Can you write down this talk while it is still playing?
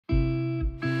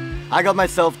I got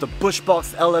myself the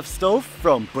Bushbox LF Stove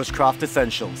from Bushcraft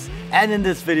Essentials. And in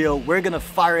this video, we're gonna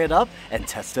fire it up and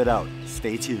test it out.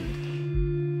 Stay tuned.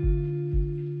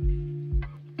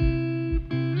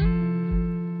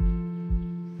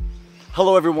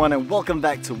 Hello everyone and welcome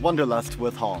back to Wanderlust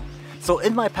with Hong. So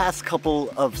in my past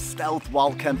couple of stealth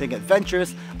wild camping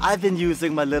adventures, I've been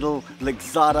using my little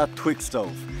Lixada twig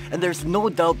stove. And there's no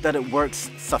doubt that it works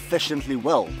sufficiently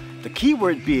well. The key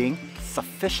word being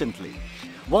sufficiently.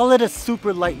 While it is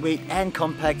super lightweight and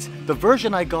compact, the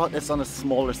version I got is on the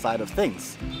smaller side of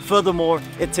things. Furthermore,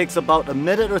 it takes about a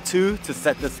minute or two to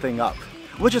set this thing up.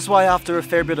 Which is why after a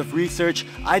fair bit of research,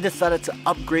 I decided to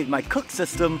upgrade my cook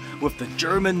system with the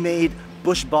German-made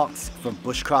Bushbox from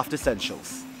Bushcraft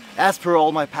Essentials. As per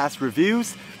all my past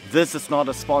reviews, this is not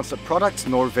a sponsored product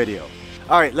nor video.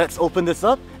 Alright, let's open this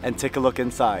up and take a look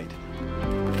inside.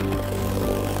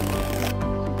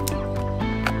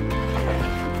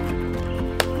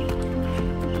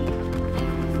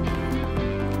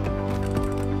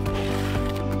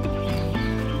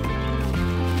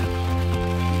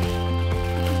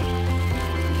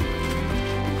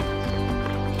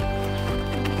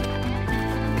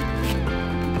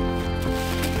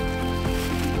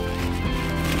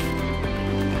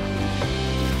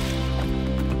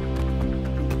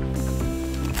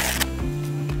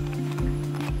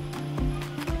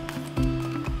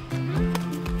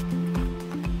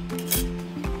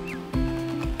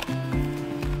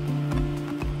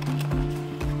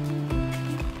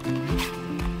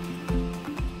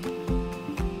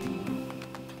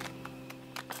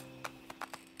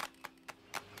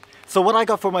 So what I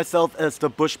got for myself is the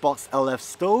Bushbox LF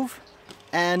Stove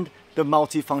and the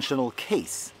Multifunctional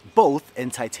Case, both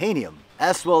in titanium,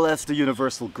 as well as the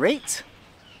universal grate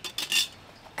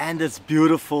and this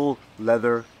beautiful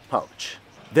leather pouch.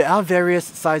 There are various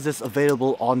sizes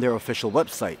available on their official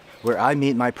website, where I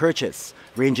made my purchase,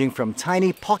 ranging from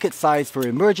tiny pocket size for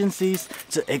emergencies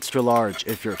to extra large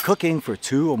if you're cooking for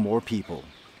 2 or more people.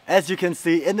 As you can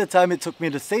see, in the time it took me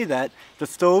to say that, the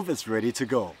stove is ready to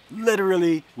go,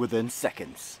 literally within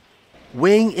seconds.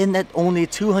 Weighing in at only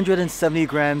 270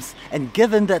 grams, and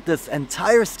given that this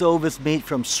entire stove is made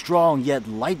from strong yet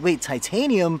lightweight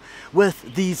titanium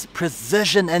with these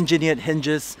precision engineered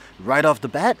hinges right off the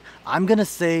bat, I'm gonna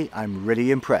say I'm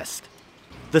really impressed.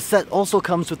 The set also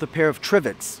comes with a pair of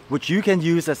trivets, which you can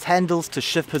use as handles to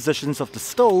shift positions of the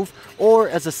stove or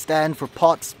as a stand for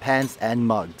pots, pans and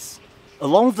mugs.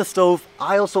 Along with the stove,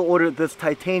 I also ordered this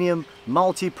titanium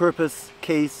multi-purpose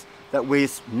case that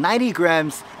weighs 90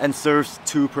 grams and serves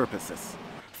 2 purposes.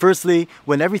 Firstly,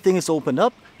 when everything is opened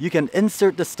up, you can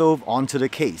insert the stove onto the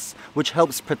case, which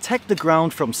helps protect the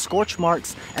ground from scorch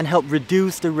marks and help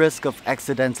reduce the risk of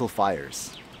accidental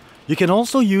fires. You can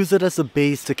also use it as a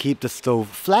base to keep the stove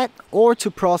flat or to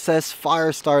process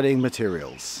fire-starting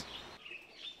materials.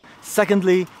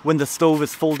 Secondly, when the stove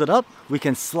is folded up, we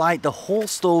can slide the whole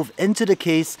stove into the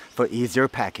case for easier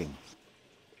packing.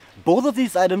 Both of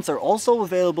these items are also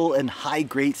available in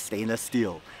high-grade stainless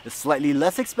steel. It's slightly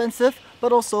less expensive,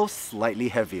 but also slightly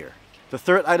heavier. The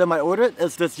third item I ordered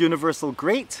is this universal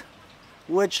grate,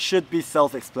 which should be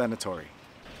self-explanatory.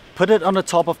 Put it on the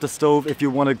top of the stove if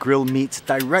you want to grill meat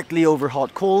directly over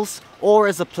hot coals, or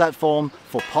as a platform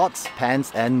for pots,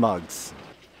 pans and mugs.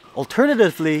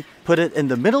 Alternatively, put it in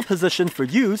the middle position for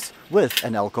use with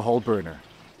an alcohol burner.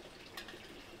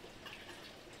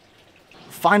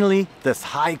 Finally, this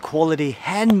high-quality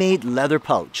handmade leather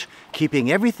pouch,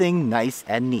 keeping everything nice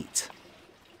and neat.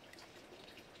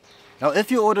 Now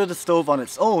if you order the stove on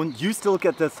its own, you still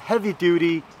get this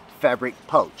heavy-duty fabric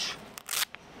pouch.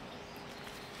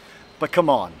 But come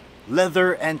on,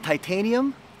 leather and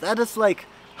titanium? That is like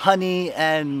honey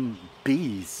and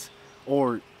bees,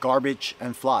 or garbage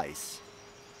and flies.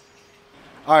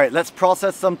 Alright, let's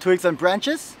process some twigs and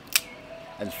branches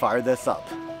and fire this up.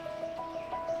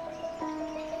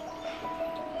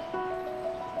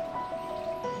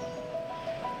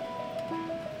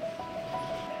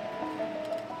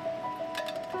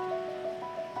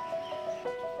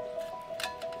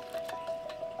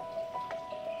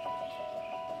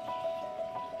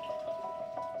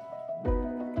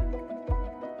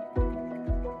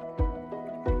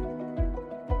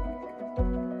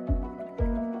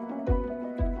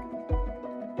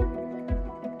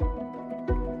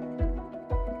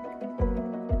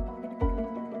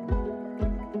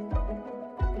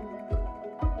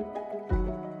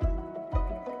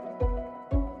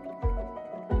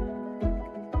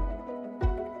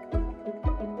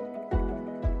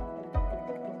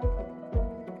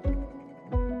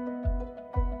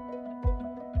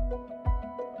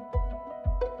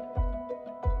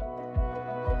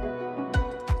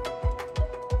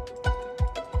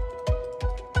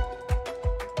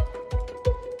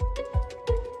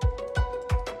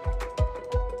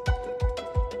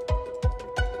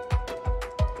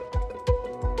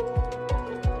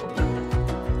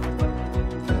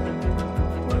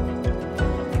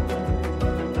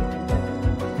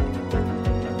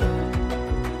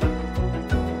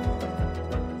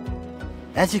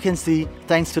 As you can see,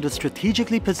 thanks to the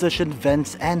strategically positioned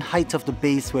vents and height of the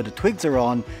base where the twigs are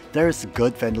on, there is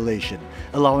good ventilation,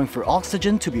 allowing for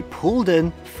oxygen to be pulled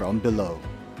in from below.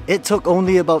 It took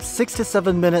only about 6 to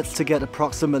 7 minutes to get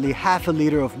approximately half a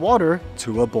liter of water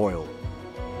to a boil.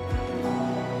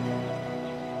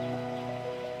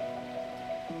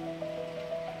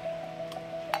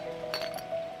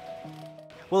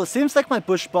 Well, it seems like my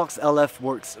Bushbox LF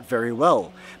works very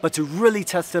well, but to really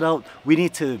test it out, we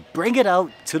need to bring it out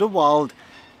to the wild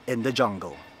in the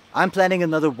jungle. I'm planning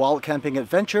another wild camping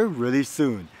adventure really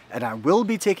soon, and I will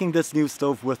be taking this new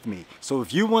stove with me. So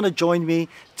if you want to join me,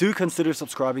 do consider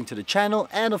subscribing to the channel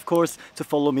and of course to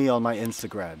follow me on my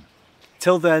Instagram.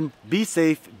 Till then, be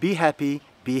safe, be happy,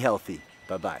 be healthy.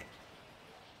 Bye bye.